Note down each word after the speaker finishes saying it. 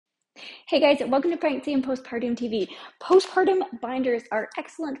Hey guys, welcome to Pregnancy and Postpartum TV. Postpartum binders are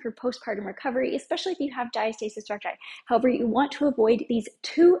excellent for postpartum recovery, especially if you have diastasis recti. However, you want to avoid these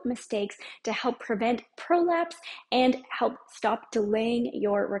two mistakes to help prevent prolapse and help stop delaying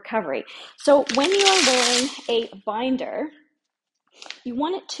your recovery. So when you are wearing a binder, you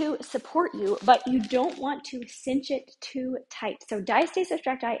want it to support you, but you don't want to cinch it too tight. So diastasis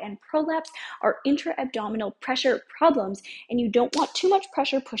recti and prolapse are intra-abdominal pressure problems, and you don't want too much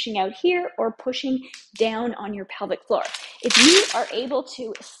pressure pushing out here or pushing down on your pelvic floor. If you are able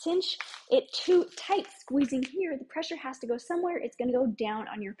to cinch it too tight, squeezing here, the pressure has to go somewhere. It's going to go down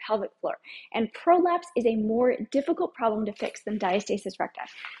on your pelvic floor. And prolapse is a more difficult problem to fix than diastasis recti.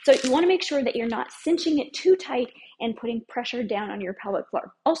 So you want to make sure that you're not cinching it too tight and putting pressure down on your pelvic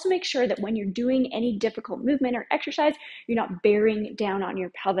floor. Also make sure that when you're doing any difficult movement or exercise, you're not bearing down on your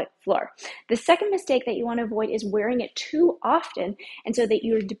pelvic floor. The second mistake that you want to avoid is wearing it too often, and so that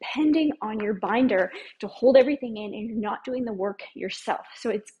you're depending on your binder to hold everything in and you're not doing the work yourself. So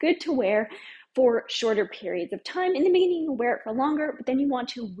it's good to wear for shorter periods of time. In the beginning, you wear it for longer, but then you want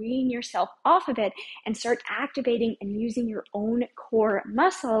to wean yourself off of it and start activating and using your own core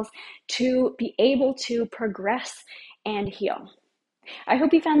muscles to be able to progress and heal. I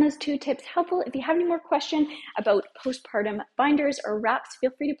hope you found those two tips helpful. If you have any more questions about postpartum binders or wraps,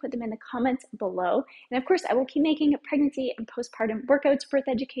 feel free to put them in the comments below. And of course, I will keep making pregnancy and postpartum workouts, birth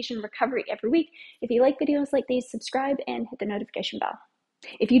education, recovery every week. If you like videos like these, subscribe and hit the notification bell.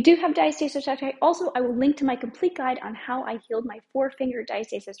 If you do have diastasis recti, also I will link to my complete guide on how I healed my 4-finger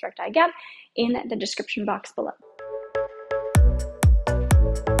diastasis recti gap in the description box below.